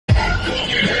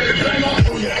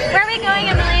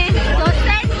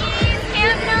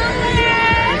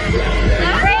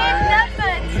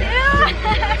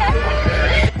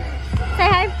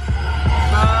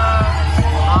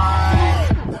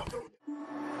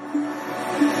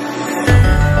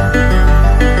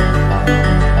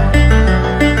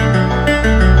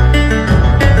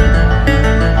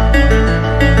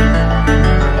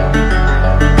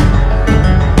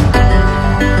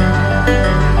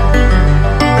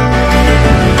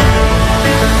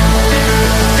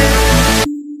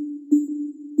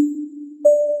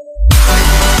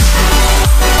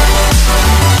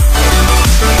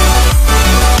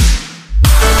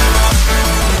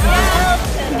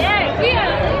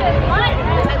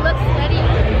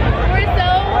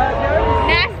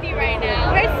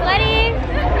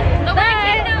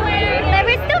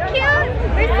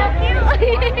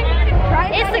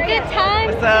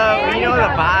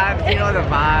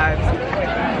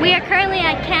We are currently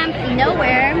at Camp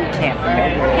Nowhere. Camp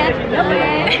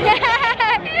Nowhere.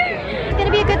 It's gonna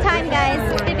be a good time, guys.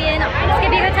 It's gonna be a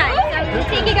good time. So I'm gonna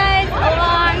take you guys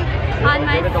along on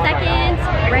my second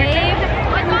rave.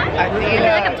 I feel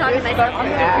like I'm talking to myself,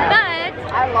 but it's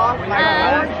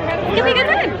gonna be a good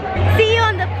time. See you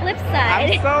on the flip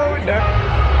side. I'm so nervous.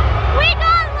 We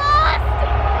got lost.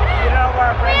 You know where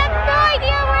our We friends have are no at.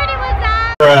 idea where it was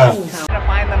at. We're gonna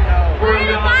find them though. We're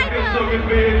gonna find them.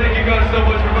 Thank you guys so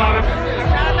much for coming.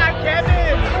 Shout out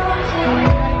Kevin.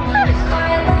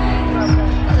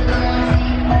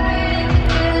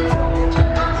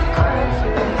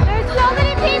 There's so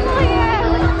many people here.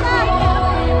 What's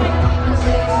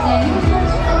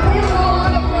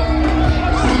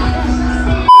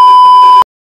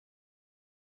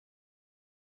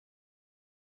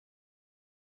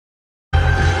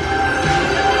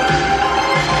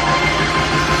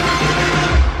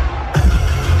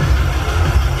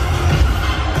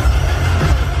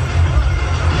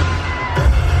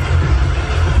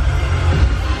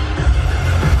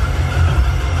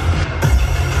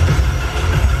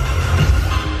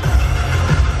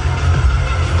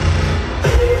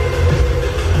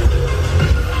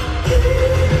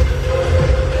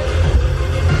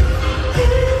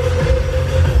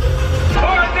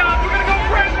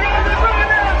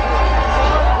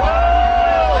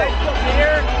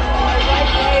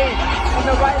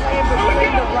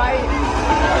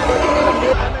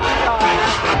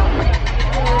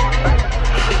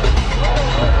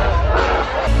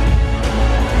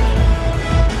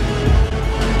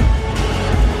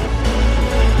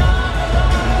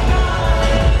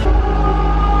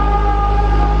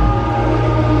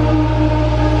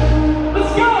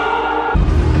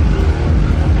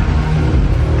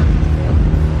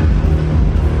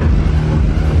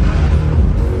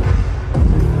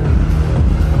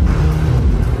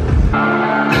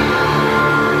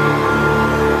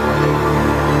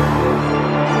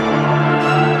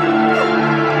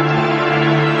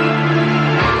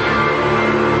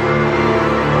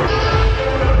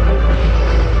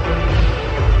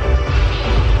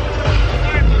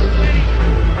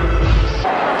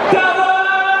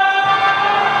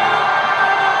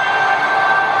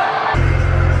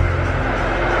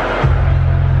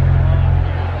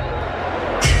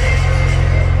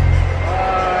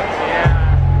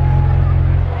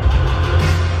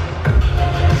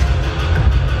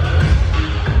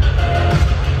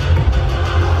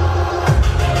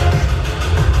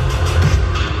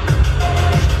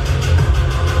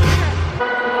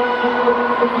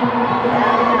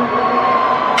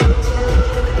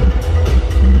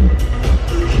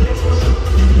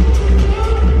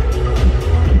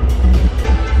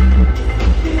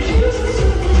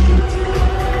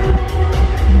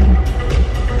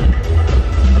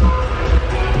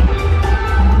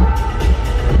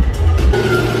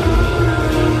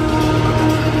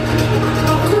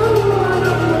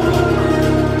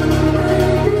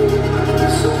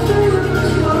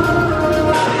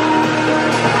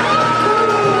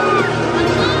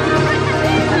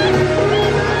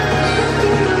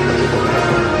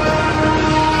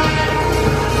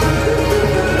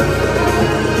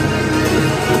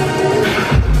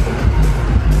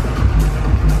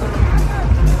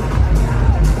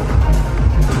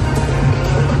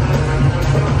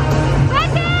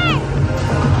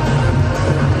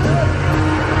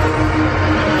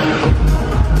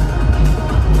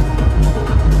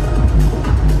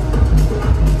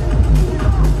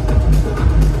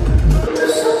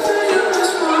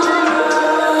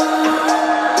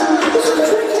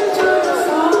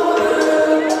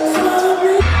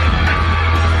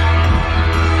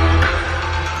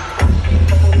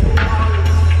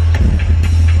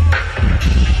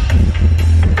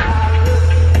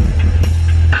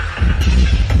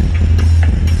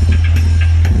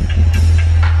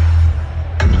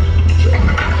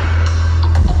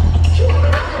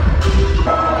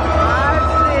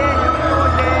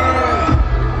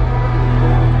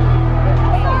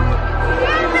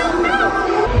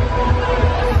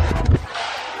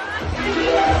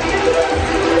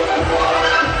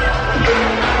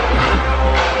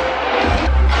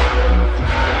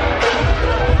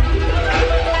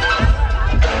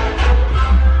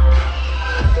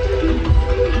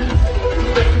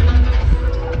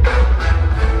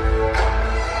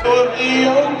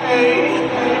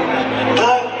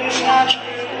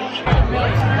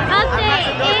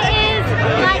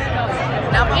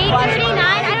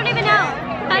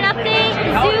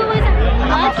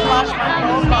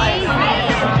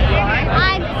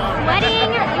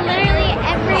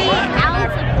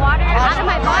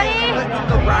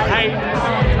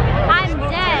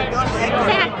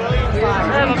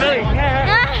I'm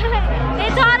dead.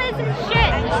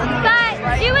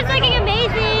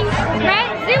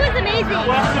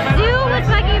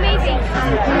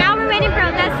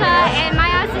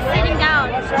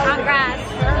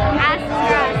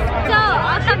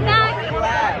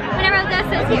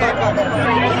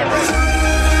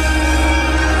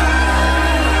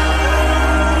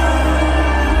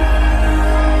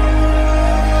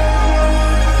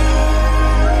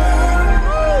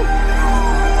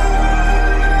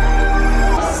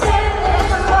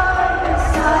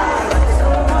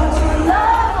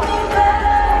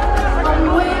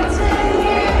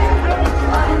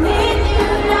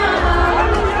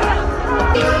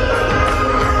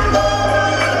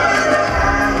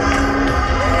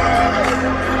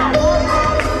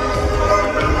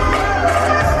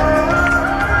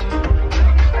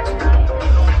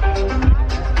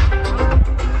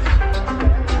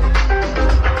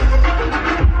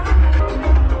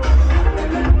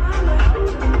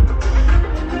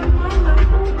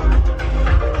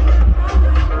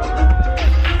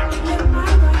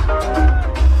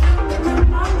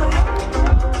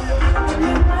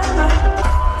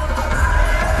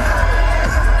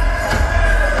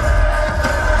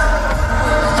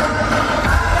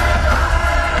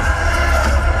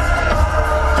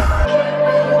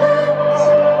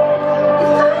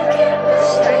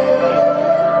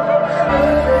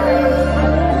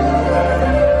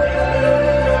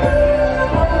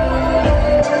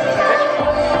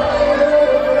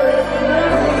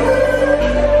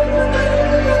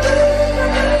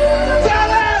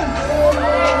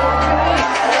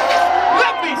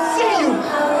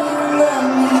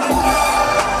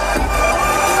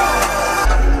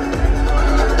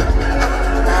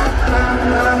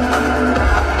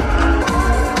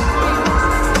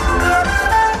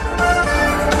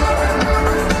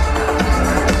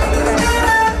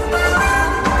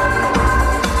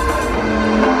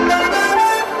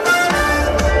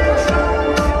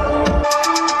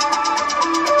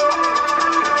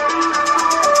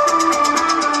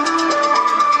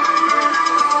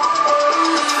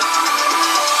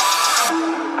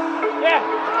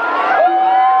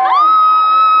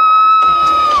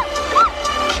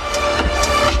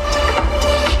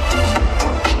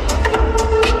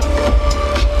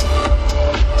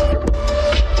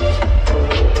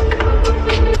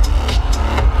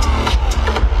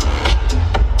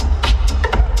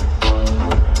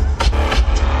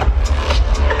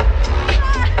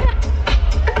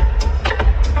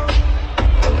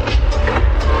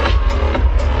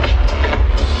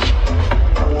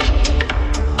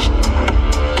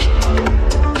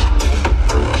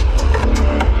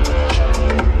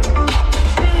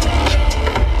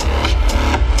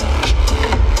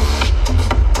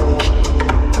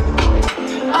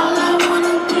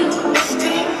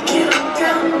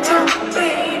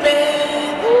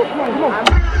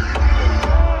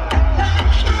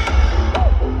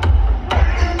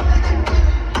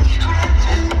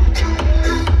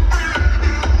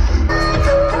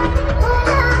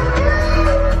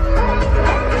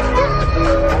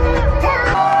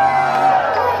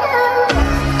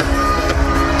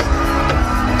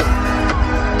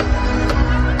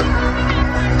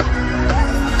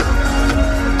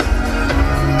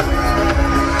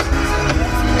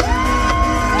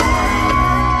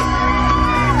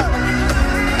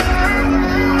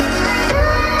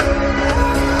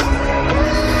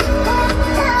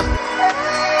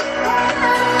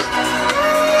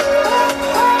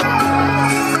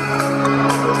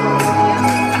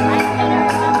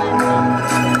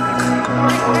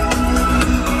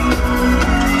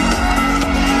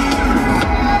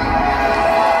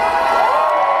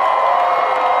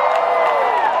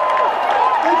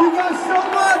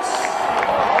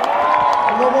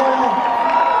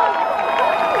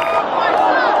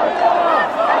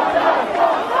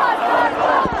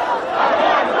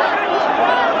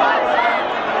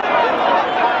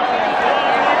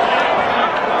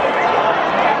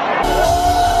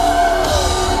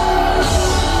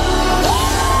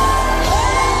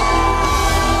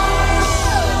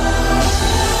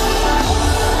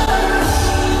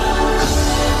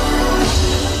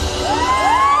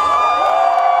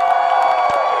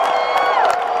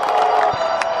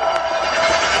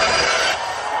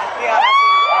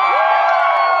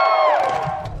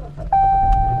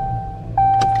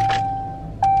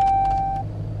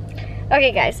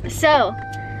 Okay guys, so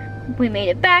we made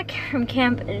it back from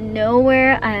Camp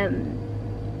Nowhere.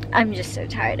 I'm just so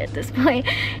tired at this point,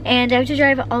 and I have to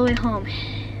drive all the way home,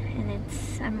 and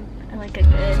I'm like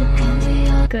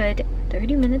a good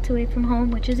 30 minutes away from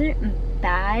home, which isn't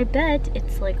bad, but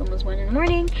it's like almost 1 in the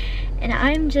morning, and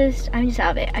I'm just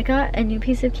out of it. I got a new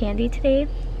piece of candy today,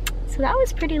 so that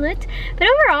was pretty lit. But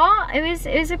overall, it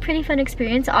was a pretty fun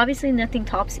experience. Obviously, nothing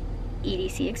tops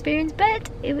EDC experience, but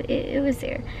it was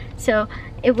there, so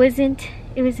it wasn't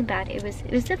bad. It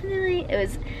was definitely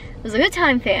it was a good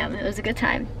time, fam. It was a good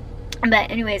time. But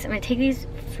anyways, I'm gonna take these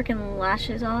freaking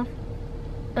lashes off.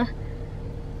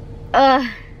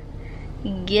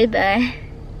 Goodbye.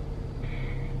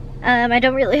 I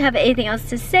don't really have anything else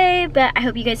to say, but I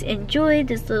hope you guys enjoyed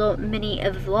this little mini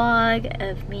vlog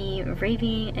of me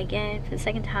raving again for the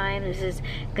second time. This is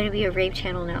going to be a rave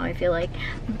channel now, I feel like.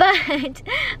 But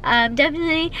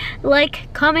definitely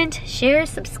like, comment, share,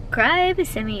 subscribe,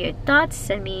 send me your thoughts,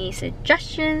 send me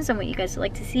suggestions on what you guys would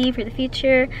like to see for the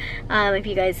future. If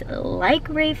you guys like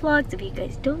rave vlogs, if you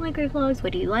guys don't like rave vlogs,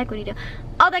 what do you like, what do you do,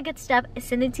 all that good stuff,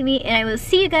 send it to me, and I will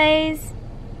see you guys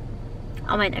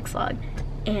on my next vlog.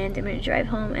 And I'm gonna drive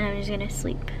home and I'm just gonna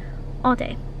sleep all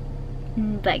day.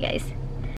 Bye guys.